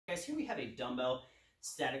guys, here we have a dumbbell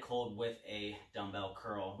static hold with a dumbbell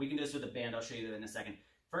curl. We can do this with a band. I'll show you that in a second.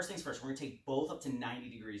 First things first, we're going to take both up to 90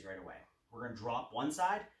 degrees right away. We're going to drop one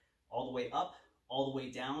side, all the way up, all the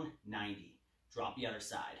way down, 90. Drop the other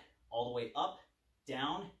side, all the way up,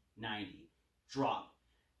 down, 90. Drop,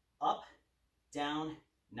 up, down,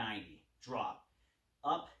 90. Drop,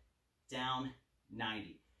 up, down,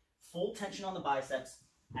 90. Full tension on the biceps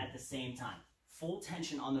at the same time. Full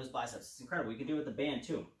tension on those biceps. It's incredible. We can do it with the band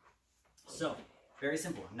too. So, very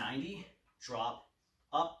simple. 90, drop,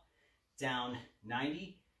 up, down,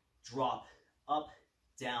 90, drop, up,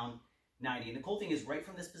 down, 90. And the cool thing is, right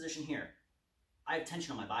from this position here, I have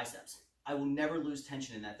tension on my biceps. I will never lose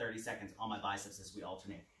tension in that 30 seconds on my biceps as we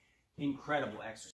alternate. Incredible exercise.